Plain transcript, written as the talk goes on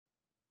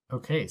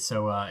Okay,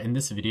 so in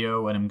this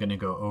video, what I'm going to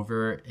go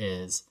over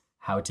is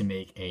how to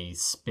make a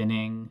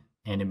spinning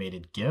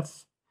animated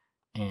GIF.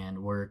 And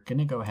we're going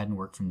to go ahead and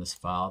work from this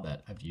file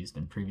that I've used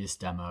in previous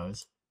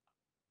demos.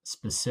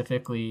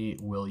 Specifically,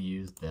 we'll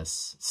use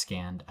this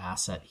scanned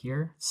asset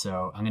here.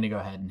 So I'm going to go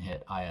ahead and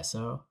hit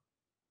ISO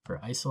for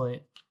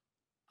isolate.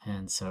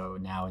 And so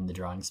now in the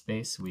drawing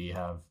space, we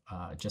have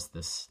just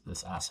this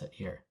asset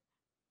here.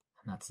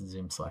 And that's the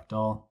zoom select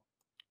all.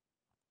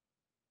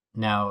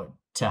 Now,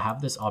 to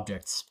have this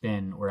object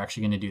spin, we're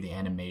actually going to do the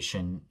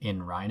animation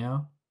in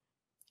Rhino.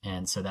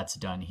 And so that's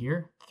done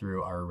here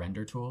through our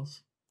render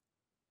tools.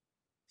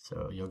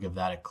 So you'll give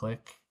that a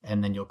click,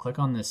 and then you'll click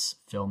on this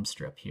film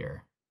strip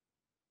here.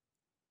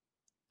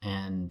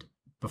 And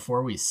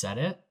before we set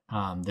it,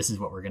 this is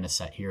what we're going to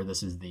set here.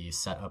 This is the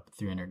setup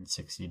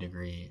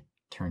 360-degree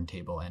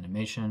turntable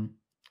animation.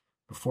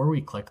 Before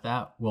we click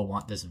that, we'll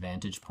want this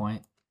vantage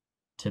point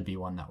to be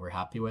one that we're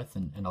happy with,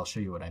 and I'll show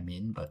you what I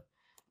mean, but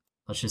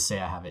let's just say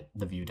I have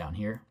the view down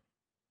here,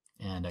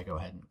 and I go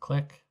ahead and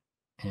click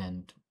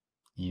and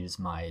use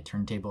my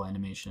turntable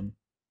animation.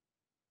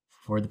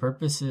 For the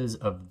purposes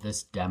of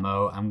this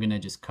demo, I'm going to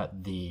just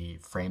cut the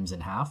frames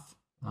in half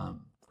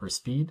for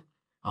speed.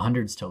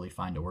 100 is totally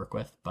fine to work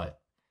with,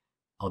 but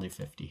I'll do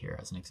 50 here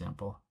as an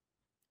example.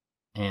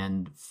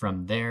 And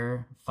from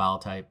there, file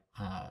type,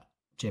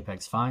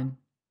 JPEG's fine,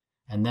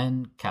 and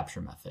then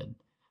capture method.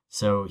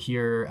 So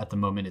here at the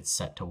moment it's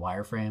set to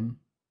wireframe.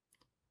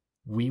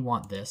 We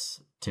want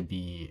this to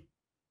be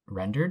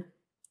rendered.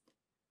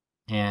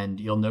 And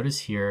you'll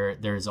notice here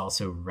there's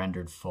also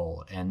rendered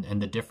full. And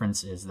the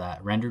difference is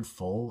that rendered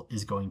full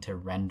is going to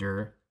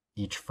render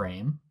each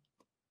frame,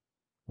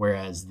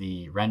 whereas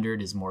the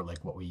rendered is more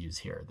like what we use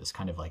here, this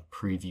kind of like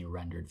preview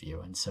rendered view.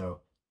 And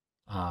so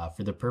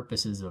for the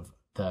purposes of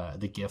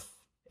the GIF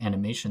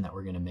animation that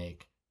we're going to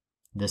make,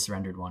 this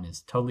rendered one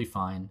is totally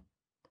fine.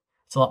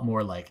 It's a lot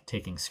more like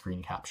taking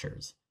screen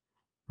captures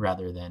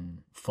rather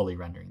than fully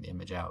rendering the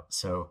image out.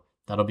 So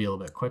that'll be a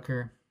little bit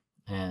quicker.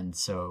 And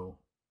so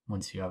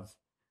once you have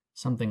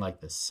something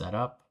like this set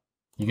up,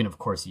 you can of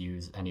course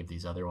use any of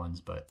these other ones,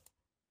 but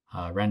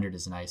rendered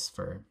is nice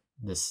for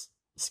this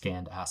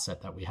scanned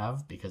asset that we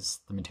have because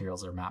the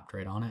materials are mapped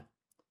right on it.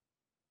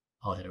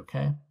 I'll hit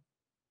OK.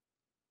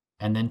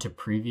 And then to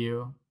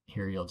preview,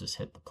 here you'll just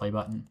hit the play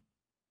button.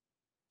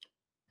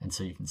 And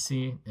so you can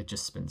see it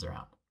just spins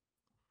around.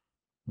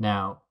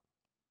 Now,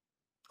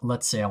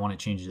 let's say I want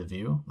to change the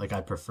view. Like I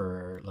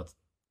prefer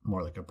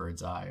more like a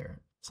bird's eye or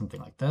something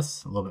like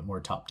this, a little bit more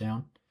top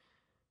down.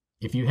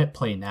 If you hit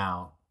play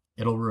now,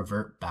 it'll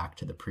revert back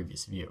to the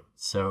previous view.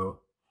 So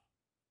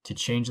to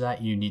change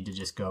that, you need to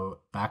just go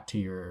back to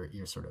your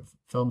sort of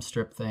film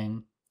strip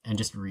thing and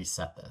just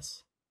reset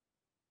this.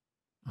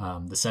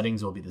 The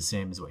settings will be the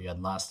same as what you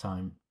had last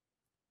time.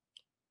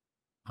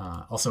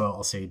 Also,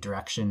 I'll say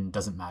direction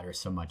doesn't matter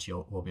so much.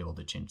 We'll be able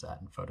to change that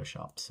in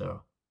Photoshop.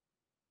 So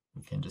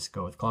we can just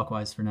go with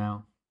clockwise for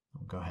now.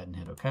 We'll go ahead and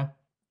hit OK.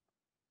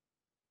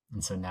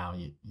 And so now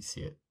you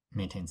see it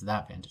maintains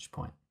that vantage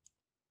point.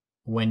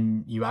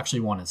 When you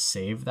actually want to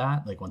save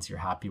that, like once you're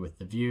happy with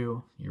the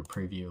view, your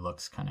preview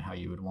looks kind of how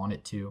you would want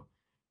it to,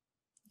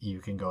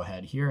 you can go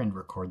ahead here and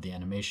record the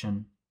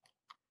animation.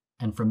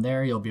 And from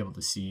there, you'll be able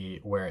to see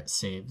where it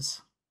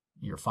saves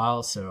your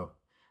file. So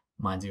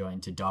mine's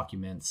going to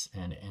Documents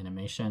and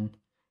Animation.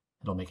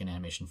 It'll make an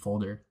animation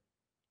folder.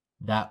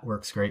 That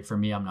works great for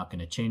me. I'm not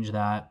going to change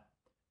that.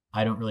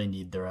 I don't really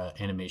need the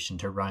animation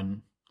to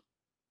run.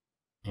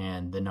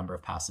 And the number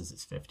of passes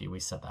is 50.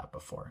 We set that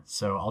before.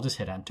 So I'll just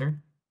hit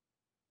enter.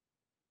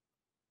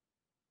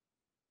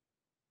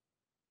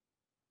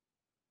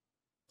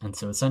 And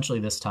so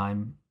essentially this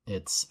time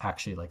it's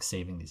actually like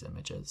saving these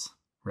images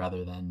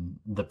rather than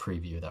the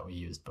preview that we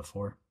used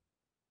before.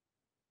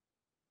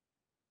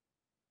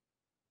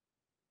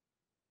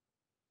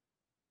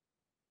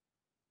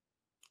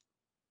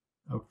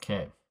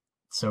 Okay,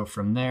 so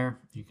from there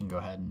you can go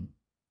ahead and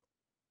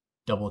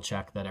double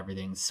check that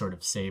everything's sort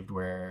of saved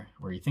where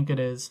you think it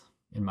is.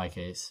 In my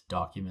case,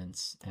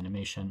 Documents,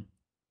 Animation.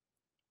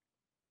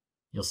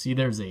 You'll see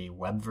there's a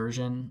web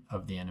version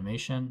of the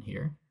animation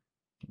here.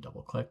 You can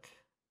double click.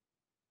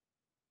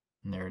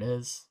 And there it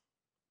is,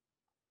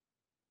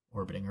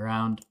 orbiting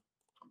around,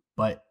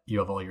 but you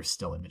have all your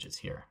still images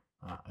here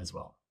as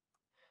well.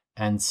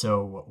 And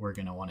so what we're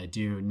going to want to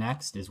do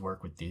next is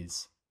work with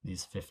these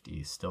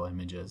 50 still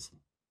images.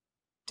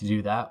 To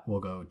do that, we'll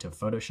go to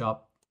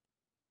Photoshop.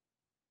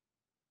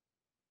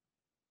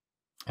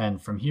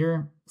 And from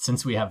here,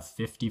 since we have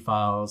 50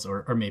 files,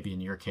 or maybe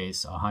in your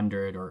case,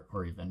 100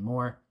 or even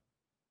more,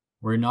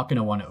 we're not going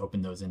to want to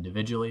open those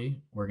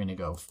individually. We're going to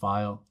go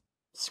File,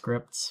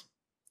 Scripts,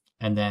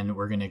 and then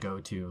we're going to go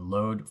to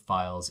Load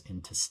Files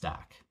into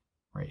Stack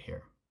right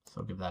here. So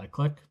I'll give that a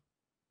click.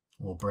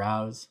 We'll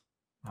browse.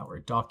 Now we're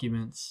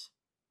Documents,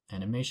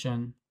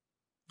 Animation.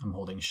 I'm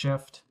holding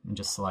Shift and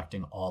just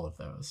selecting all of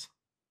those.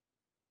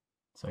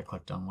 So I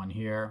clicked on one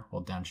here,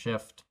 hold down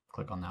Shift,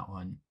 click on that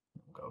one,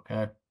 we'll go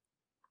OK.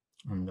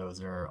 And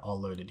those are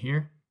all loaded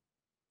here.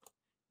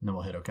 And then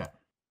we'll hit OK.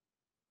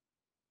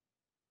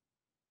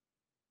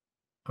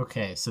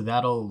 Okay, so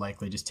that'll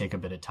likely just take a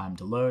bit of time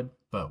to load,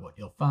 but what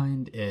you'll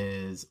find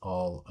is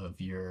all of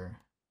your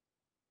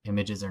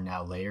images are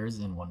now layers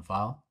in one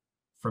file.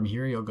 From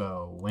here, you'll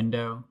go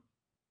Window,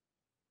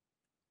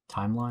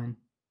 Timeline,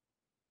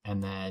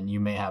 and then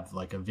you may have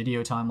like a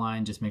video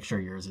timeline. Just make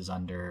sure yours is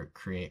under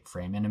Create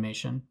Frame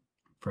Animation.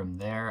 From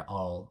there,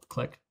 I'll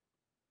click.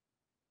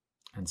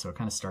 And so it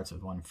kind of starts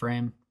with one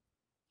frame.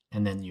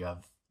 And then you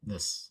have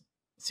this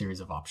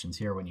series of options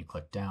here when you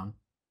click down.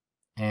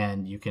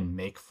 And you can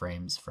make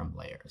frames from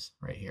layers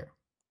right here.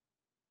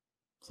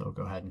 So we'll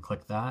go ahead and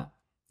click that.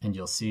 And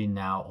you'll see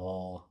now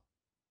all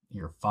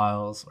your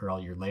files or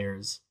all your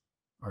layers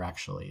are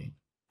actually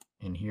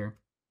in here.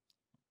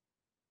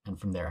 And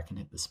from there, I can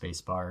hit the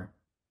space bar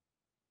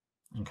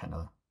and kind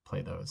of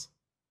play those.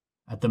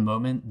 At the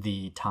moment,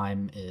 the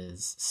time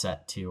is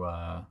set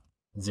to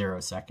 0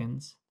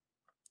 seconds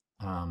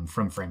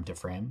from frame to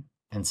frame.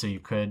 And so you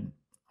could,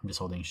 I'm just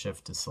holding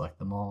Shift to select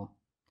them all.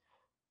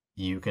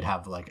 You could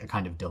have like a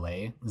kind of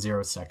delay.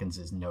 0 seconds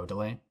is no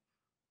delay.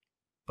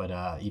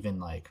 But even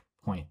like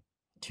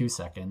 0.2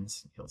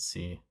 seconds, you'll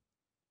see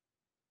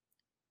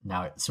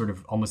now it sort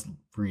of almost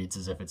reads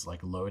as if it's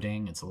like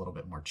loading. It's a little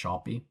bit more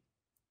choppy.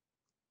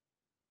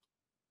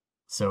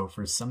 So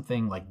for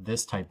something like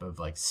this type of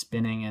like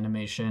spinning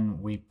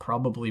animation, we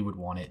probably would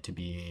want it to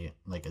be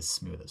like as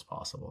smooth as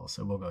possible.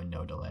 So we'll go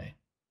no delay.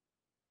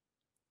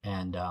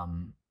 And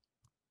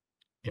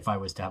if I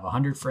was to have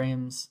 100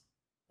 frames,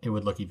 it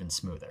would look even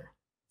smoother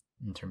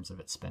in terms of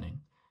it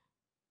spinning.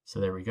 So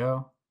there we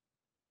go.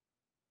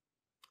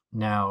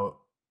 Now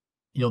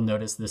you'll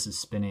notice this is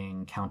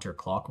spinning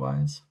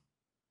counterclockwise.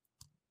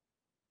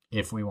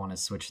 If we want to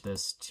switch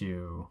this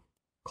to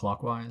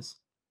clockwise,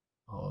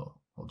 I'll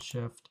hold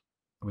Shift.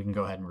 We can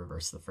go ahead and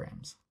reverse the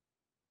frames.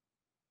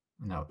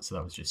 Now, so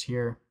that was just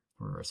here,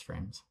 reverse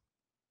frames.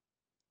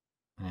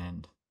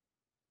 And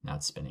now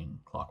it's spinning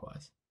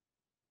clockwise.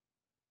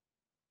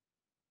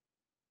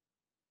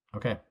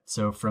 Okay,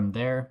 so from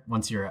there,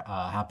 once you're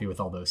happy with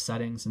all those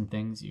settings and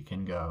things, you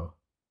can go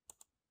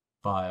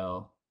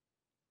File,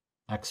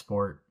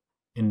 Export.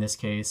 In this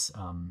case,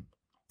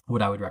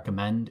 what I would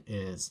recommend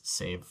is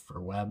Save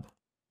for Web,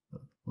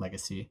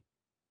 Legacy.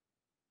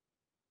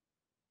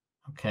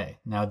 Okay,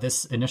 now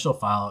this initial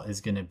file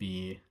is going to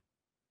be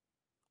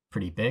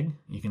pretty big.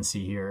 You can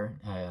see here,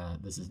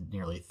 this is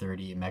nearly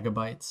 30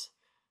 megabytes,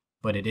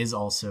 but it is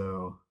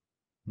also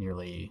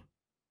nearly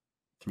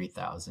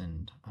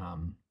 3,000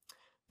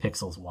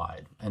 pixels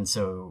wide. And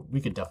so we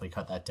could definitely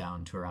cut that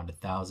down to around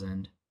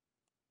 1,000.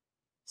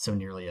 So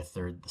nearly a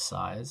third the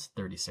size,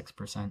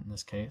 36% in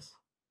this case.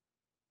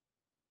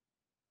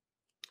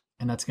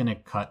 And that's going to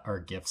cut our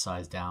GIF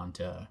size down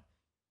to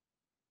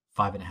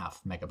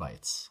 5.5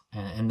 megabytes.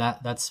 And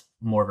that's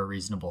more of a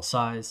reasonable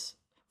size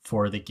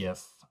for the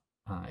GIF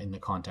in the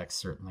context,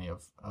 certainly,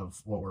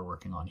 of what we're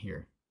working on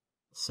here.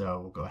 So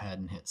we'll go ahead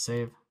and hit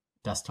save.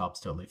 Desktop's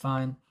totally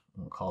fine.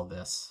 We'll call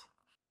this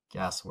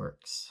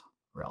Gasworks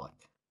Relic.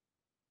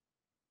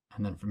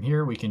 And then from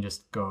here, we can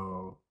just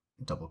go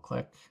double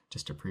click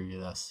just to preview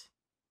this.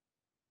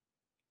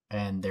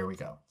 And there we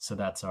go. So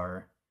that's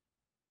our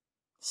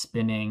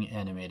spinning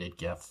animated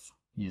GIF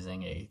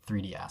using a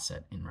 3D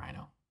asset in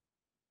Rhino.